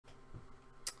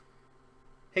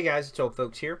Hey guys, it's Old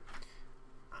Folks here.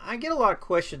 I get a lot of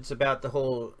questions about the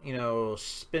whole,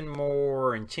 spend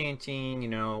more,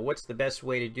 enchanting, what's the best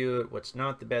way to do it, what's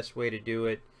not the best way to do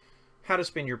it, how to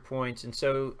spend your points. And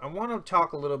so I want to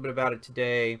talk a little bit about it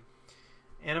today,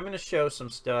 and I'm going to show some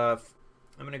stuff.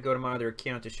 I'm going to go to my other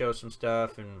account to show some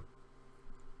stuff, and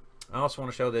I also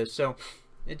want to show this. So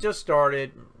it just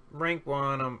started, rank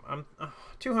 1, I'm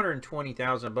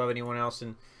 220,000 above anyone else,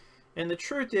 and the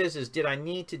truth is did I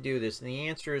need to do this? And the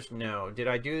answer is no. Did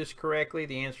I do this correctly?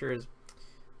 The answer is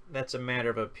that's a matter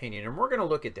of opinion. And we're going to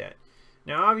look at that.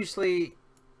 Now, obviously,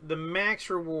 the max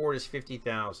reward is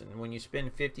 50,000. When you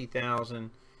spend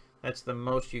 50,000, that's the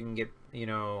most you can get, as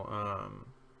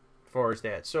far as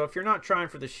that. So if you're not trying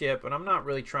for the ship, and I'm not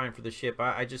really trying for the ship,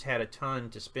 I just had a ton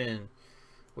to spend,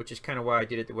 which is kind of why I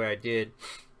did it the way I did.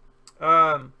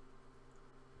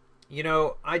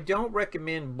 I don't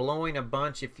recommend blowing a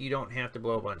bunch if you don't have to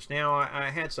blow a bunch. Now, I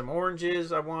had some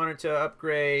oranges I wanted to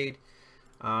upgrade.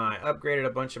 I upgraded a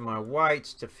bunch of my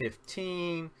whites to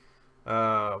 15,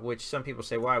 which some people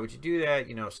say, why would you do that?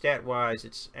 Stat-wise,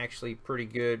 it's actually pretty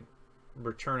good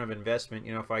return of investment.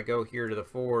 If I go here to the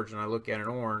forge and I look at an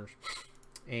orange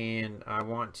and I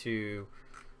want to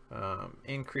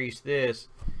increase this,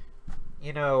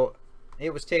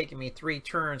 it was taking me 3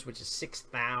 turns, which is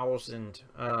 6,000,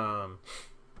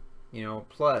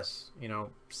 plus,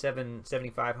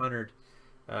 7,500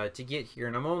 to get here,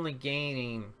 and I'm only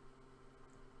gaining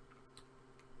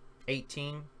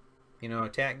 18,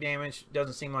 attack damage.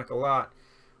 Doesn't seem like a lot.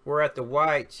 We're at the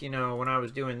whites, when I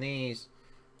was doing these.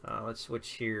 Let's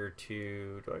switch here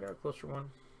to, do I got a closer one?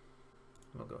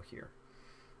 We'll go here.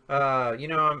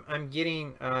 I'm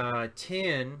getting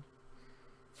 10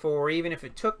 for, even if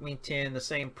it took me 10, the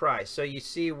same price. So you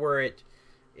see where it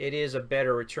is a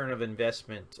better return of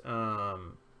investment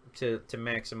to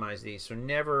maximize these. So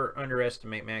never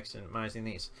underestimate maximizing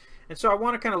these. And so I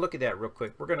want to kind of look at that real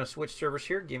quick. We're going to switch servers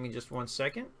here. Give me just 1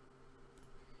 second.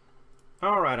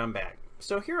 All right, I'm back.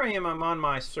 So here I am. I'm on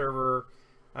my server.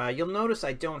 You'll notice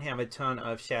I don't have a ton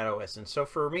of Shadow Essence. So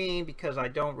for me, because I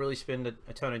don't really spend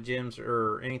a ton of gems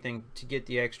or anything to get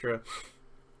the extra,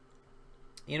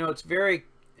 it's very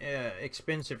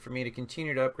expensive for me to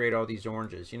continue to upgrade all these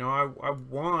oranges. I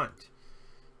want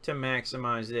to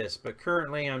maximize this, but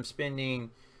currently I'm spending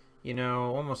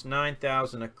almost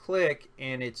 9,000 a click,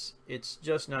 and it's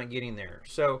just not getting there.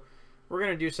 So we're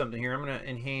gonna do something here. I'm gonna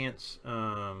enhance.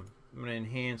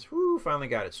 Woo, finally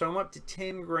got it. So I'm up to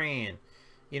 10 grand,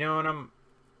 and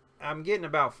I'm getting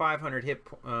about 500 hit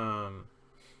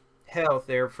health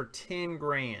there for 10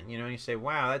 grand. And you say,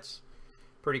 wow, that's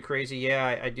pretty crazy.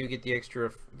 Yeah, I do get the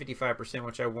extra 55%,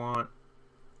 which I want.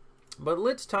 But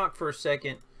let's talk for a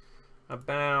second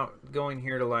about going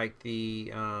here to like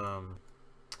so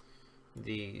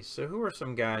who are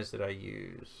some guys that I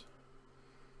use?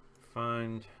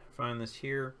 Find this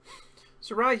here.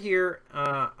 So right here,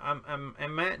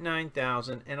 I'm at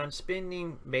 9,000, and I'm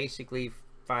spending basically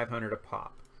 500 a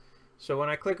pop. So when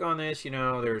I click on this,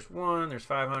 there's 1, there's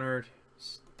 500,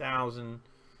 1,000.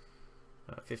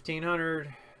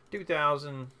 1,500,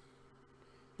 2,000,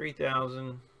 3,000,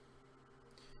 a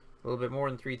little bit more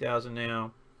than 3,000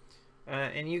 now.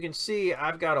 And you can see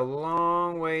I've got a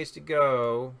long ways to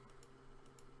go.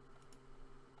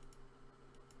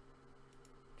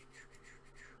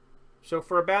 So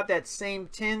for about that same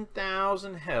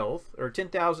 10,000 health, or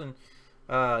 10,000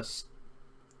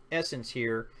 essence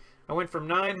here, I went from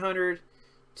 900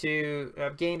 to,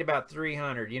 I've gained about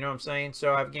 300, you know what I'm saying?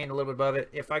 So I've gained a little bit above it.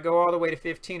 If I go all the way to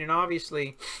 15, and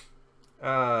obviously what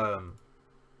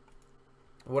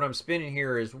I'm spending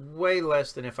here is way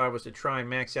less than if I was to try and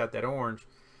max out that orange,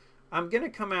 I'm going to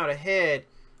come out ahead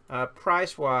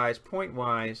price-wise,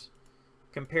 point-wise,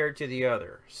 compared to the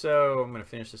other. So I'm going to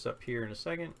finish this up here in a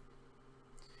second.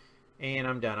 And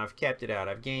I'm done. I've capped it out.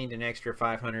 I've gained an extra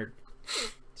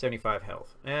 575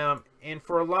 health. And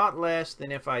for a lot less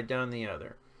than if I'd done the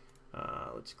other.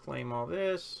 Let's claim all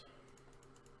this.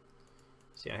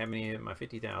 See, I haven't even hit my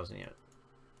 50,000 yet.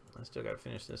 I still got to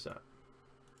finish this up.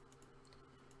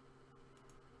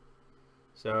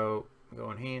 So, go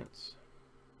enhance.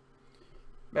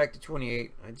 Back to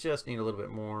 28. I just need a little bit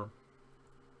more.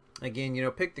 Again,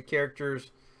 pick the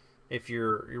characters if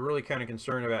you're really kind of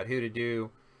concerned about who to do.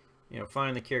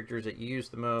 Find the characters that you use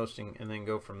the most, and then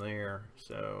go from there.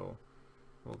 So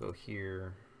we'll go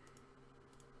here.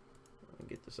 Let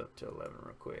me get this up to 11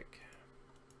 real quick.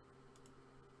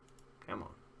 Come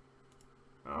on.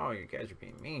 Oh, you guys are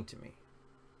being mean to me.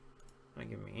 Not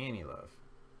giving me any love.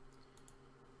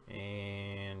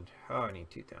 And, oh, I need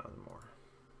 2,000 more.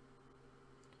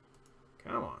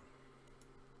 Come on.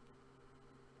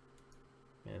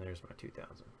 And there's my 2,000.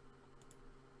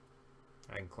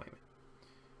 I can claim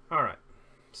it. All right.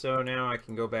 So now I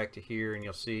can go back to here, and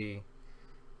you'll see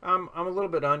I'm a little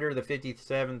bit under the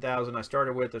 57,000 I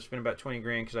started with. I've spent about 20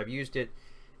 grand because I've used it.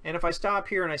 And if I stop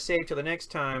here and I save till the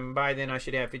next time, by then I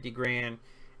should have 50 grand.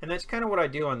 And that's kind of what I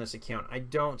do on this account. I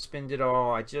don't spend it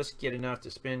all. I just get enough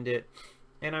to spend it.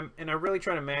 And I really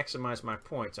try to maximize my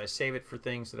points. I save it for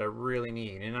things that I really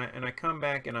need. And I come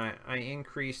back and I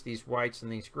increase these whites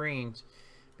and these greens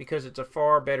because it's a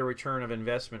far better return of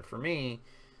investment for me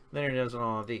than it is on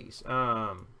all of these.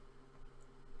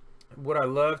 Would I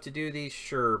love to do these?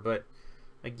 Sure, but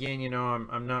again, you know,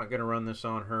 I'm not going to run this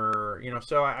on her, you know,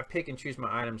 so I pick and choose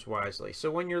my items wisely. So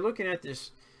when you're looking at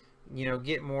this, you know,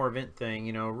 get more event thing,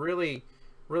 you know, really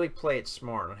play it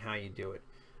smart on how you do it.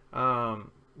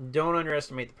 Don't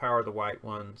underestimate the power of the white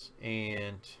ones,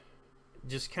 and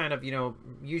just kind of, you know,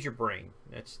 use your brain.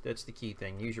 That's the key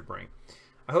thing. Use your brain.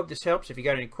 I hope this helps. If you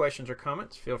got any questions or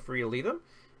comments, feel free to leave them,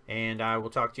 and I will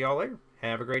talk to y'all later.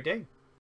 Have a great day.